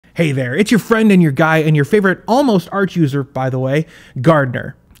Hey there, it's your friend and your guy and your favorite almost Arch user, by the way,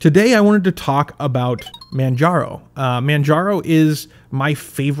 Gardiner. Today I wanted to talk about Manjaro. Manjaro is my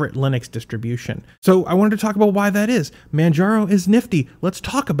favorite Linux distribution. So I wanted to talk about why that is. Manjaro is nifty. Let's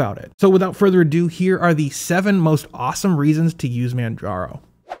talk about it. So without further ado, here are the 7 most awesome reasons to use Manjaro.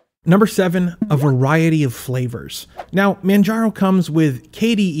 Number 7, a variety of flavors. Now, Manjaro comes with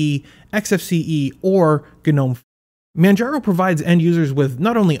KDE, XFCE, or GNOME. Manjaro provides end users with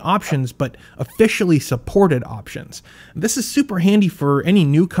not only options, but officially supported options. This is super handy for any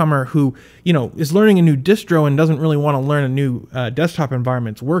newcomer who, is learning a new distro and doesn't really want to learn a new desktop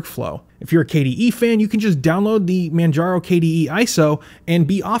environment's workflow. If you're a KDE fan, you can just download the Manjaro KDE ISO and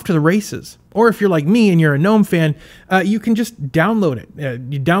be off to the races. Or if you're like me and you're a GNOME fan, you can just download it.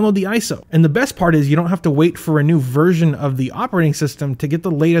 You download the ISO. And the best part is you don't have to wait for a new version of the operating system to get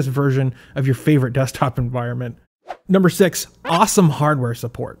the latest version of your favorite desktop environment. Number 6, awesome hardware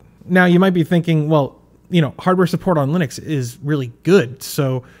support. Now you might be thinking, well, hardware support on Linux is really good,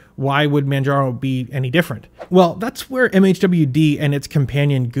 so why would Manjaro be any different? Well, that's where MHWD and its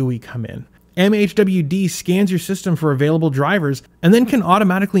companion GUI come in. MHWD scans your system for available drivers and then can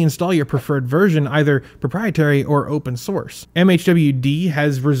automatically install your preferred version, either proprietary or open source. MHWD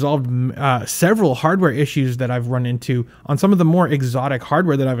has resolved several hardware issues that I've run into on some of the more exotic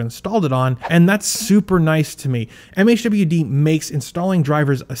hardware that I've installed it on, and that's super nice to me. MHWD makes installing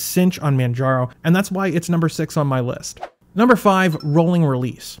drivers a cinch on Manjaro, and that's why it's number 6 on my list. Number 5, rolling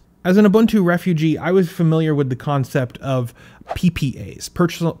release. As an Ubuntu refugee, I was familiar with the concept of PPAs,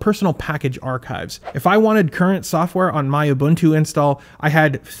 personal package archives. If I wanted current software on my Ubuntu install, I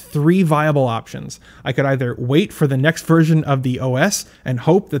had 3 viable options. I could either wait for the next version of the OS and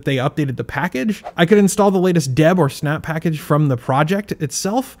hope that they updated the package. I could install the latest deb or snap package from the project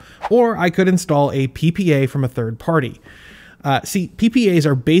itself, or I could install a PPA from a third party. See, PPAs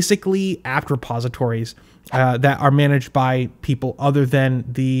are basically apt repositories that are managed by people other than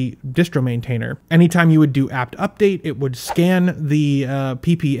the distro maintainer. Anytime you would do apt update, it would scan the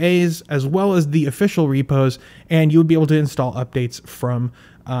PPAs as well as the official repos, and you would be able to install updates from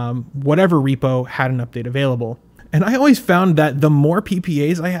whatever repo had an update available. And I always found that the more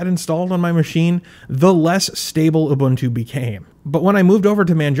PPAs I had installed on my machine, the less stable Ubuntu became. But when I moved over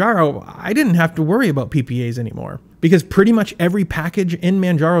to Manjaro, I didn't have to worry about PPAs anymore, because pretty much every package in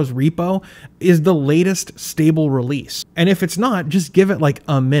Manjaro's repo is the latest stable release. And if it's not, just give it like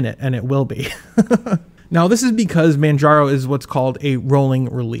a minute and it will be. Now, this is because Manjaro is what's called a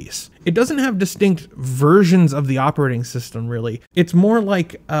rolling release. It doesn't have distinct versions of the operating system, really. It's more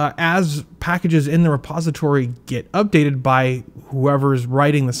like as packages in the repository get updated by whoever's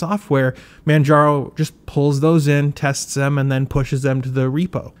writing the software, Manjaro just pulls those in, tests them, and then pushes them to the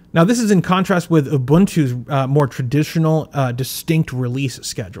repo. Now, this is in contrast with Ubuntu's more traditional distinct release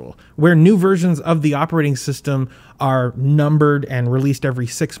schedule, where new versions of the operating system are numbered and released every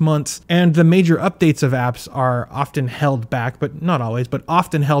 6 months, and the major updates of apps are often held back, but not always, but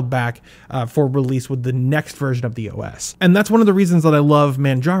often held back for release with the next version of the OS. And that's one of the reasons that I love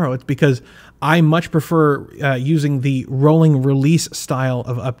Manjaro. It's because I much prefer using the rolling release style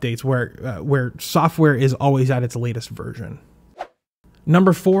of updates where software is always at its latest version.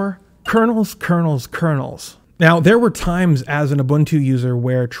 Number 4, kernels, kernels, kernels. Now, there were times as an Ubuntu user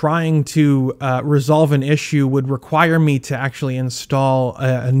where trying to resolve an issue would require me to actually install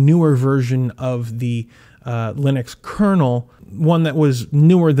a newer version of the Linux kernel, one that was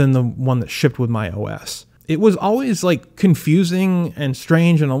newer than the one that shipped with my OS. It was always like confusing and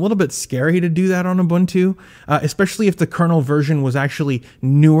strange and a little bit scary to do that on Ubuntu, especially if the kernel version was actually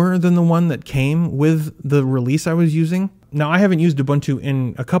newer than the one that came with the release I was using. Now, I haven't used Ubuntu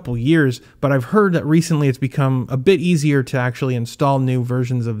in a couple years, but I've heard that recently it's become a bit easier to actually install new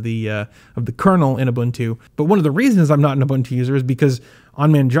versions of the kernel in Ubuntu. But one of the reasons I'm not an Ubuntu user is because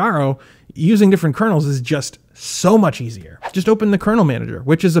on Manjaro, using different kernels is just so much easier. Just open the kernel manager,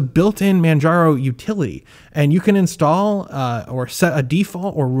 which is a built-in Manjaro utility, and you can install or set a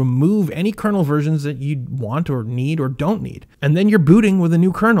default or remove any kernel versions that you want or need or don't need. And then you're booting with a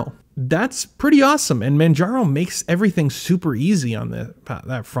new kernel. That's pretty awesome, and Manjaro makes everything super easy on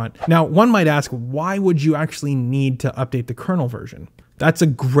that front. Now, one might ask, why would you actually need to update the kernel version? That's a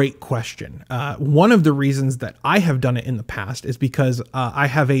great question. One of the reasons that I have done it in the past is because I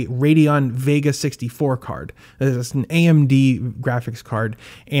have a Radeon Vega 64 card. It's an AMD graphics card,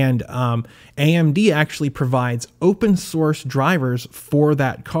 and AMD actually provides open source drivers for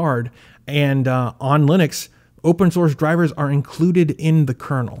that card, and on Linux, open source drivers are included in the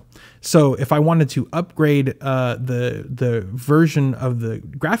kernel. So if I wanted to upgrade the version of the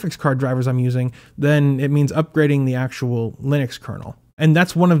graphics card drivers I'm using, then it means upgrading the actual Linux kernel. And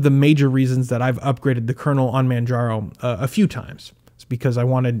that's one of the major reasons that I've upgraded the kernel on Manjaro a few times. It's because I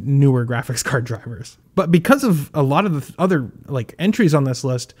wanted newer graphics card drivers. But because of a lot of the other entries on this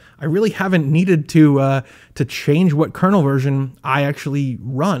list, I really haven't needed to change what kernel version I actually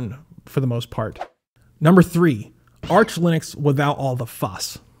run for the most part. Number 3, Arch Linux without all the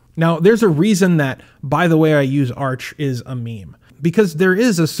fuss. Now, there's a reason that, by the way I use Arch is a meme, because there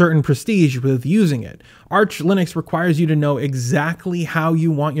is a certain prestige with using it. Arch Linux requires you to know exactly how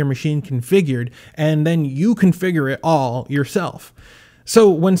you want your machine configured, and then you configure it all yourself. So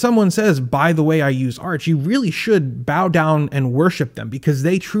when someone says, by the way I use Arch, you really should bow down and worship them, because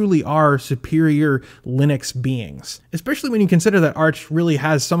they truly are superior Linux beings, especially when you consider that Arch really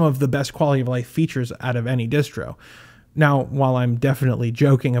has some of the best quality of life features out of any distro. Now, while I'm definitely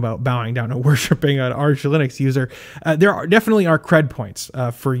joking about bowing down and worshiping an Arch Linux user, there definitely are cred points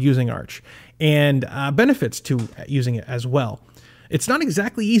for using Arch, and benefits to using it as well. It's not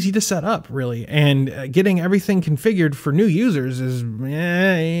exactly easy to set up, really, and getting everything configured for new users is,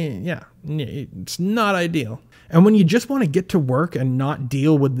 yeah, it's not ideal. And when you just want to get to work and not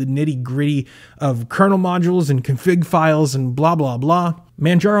deal with the nitty-gritty of kernel modules and config files and blah, blah, blah,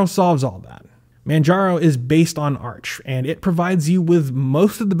 Manjaro solves all that. Manjaro is based on Arch, and it provides you with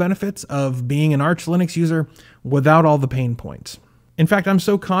most of the benefits of being an Arch Linux user without all the pain points. In fact, I'm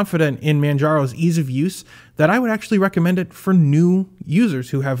so confident in Manjaro's ease of use that I would actually recommend it for new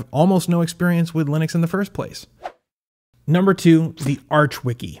users who have almost no experience with Linux in the first place. Number 2, the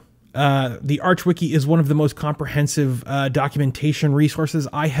Archwiki. The Archwiki is one of the most comprehensive documentation resources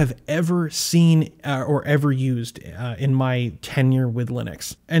I have ever seen or ever used in my tenure with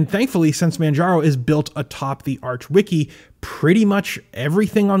Linux. And thankfully, since Manjaro is built atop the Archwiki, pretty much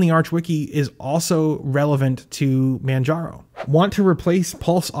everything on the Archwiki is also relevant to Manjaro. Want to replace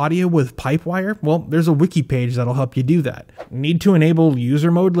Pulse Audio with Pipewire? Well, there's a wiki page that'll help you do that. Need to enable user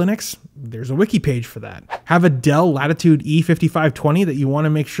mode Linux? There's a wiki page for that. Have a Dell Latitude E5520 that you want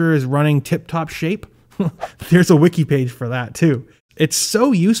to make sure is running tip-top shape? There's a wiki page for that too. It's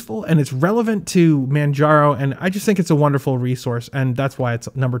so useful and it's relevant to Manjaro, and I just think it's a wonderful resource, and that's why it's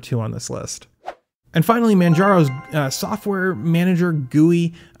number 2 on this list. And finally, Manjaro's software manager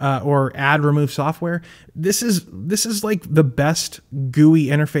GUI or add remove software. This is like the best GUI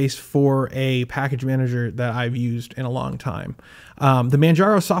interface for a package manager that I've used in a long time. The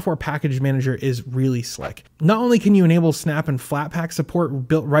Manjaro software package manager is really slick. Not only can you enable snap and flatpak support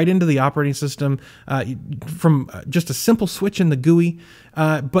built right into the operating system from just a simple switch in the GUI,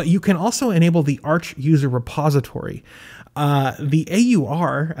 but you can also enable the Arch user repository. The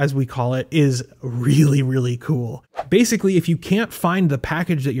AUR, as we call it, is really, really cool. Basically, if you can't find the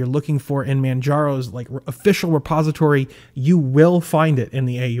package that you're looking for in Manjaro's official repository, you will find it in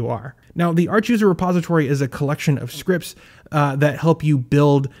the AUR. Now, the Arch user repository is a collection of scripts that help you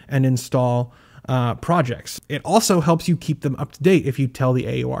build and install projects. It also helps you keep them up to date if you tell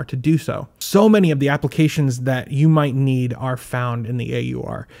the AUR to do so. So many of the applications that you might need are found in the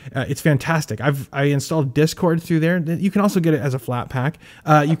AUR. It's fantastic. I installed Discord through there. You can also get it as a Flatpak.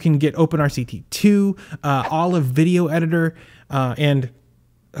 You can get OpenRCT2, Olive Video Editor, and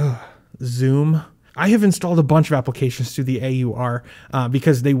Zoom. I have installed a bunch of applications through the AUR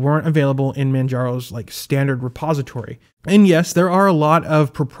because they weren't available in Manjaro's standard repository. And yes, there are a lot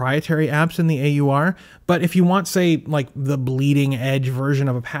of proprietary apps in the AUR, but if you want, say, the bleeding edge version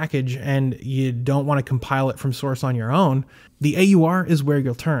of a package and you don't want to compile it from source on your own, the AUR is where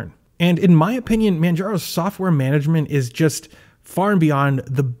you'll turn. And in my opinion, Manjaro's software management is just far and beyond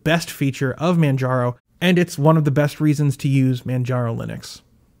the best feature of Manjaro, and it's one of the best reasons to use Manjaro Linux.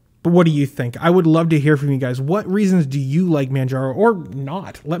 But what do you think? I would love to hear from you guys. What reasons do you like Manjaro or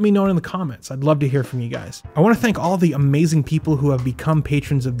not? Let me know in the comments. I'd love to hear from you guys. I want to thank all the amazing people who have become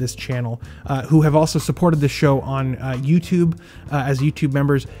patrons of this channel, who have also supported the show on YouTube as YouTube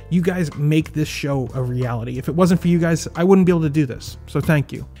members. You guys make this show a reality. If it wasn't for you guys, I wouldn't be able to do this. So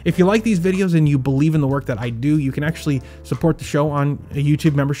thank you. If you like these videos and you believe in the work that I do, you can actually support the show on a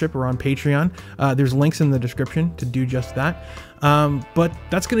YouTube membership or on Patreon. There's links in the description to do just that. But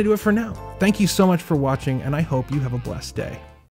that's going to do it for now. Thank you so much for watching, and I hope you have a blessed day.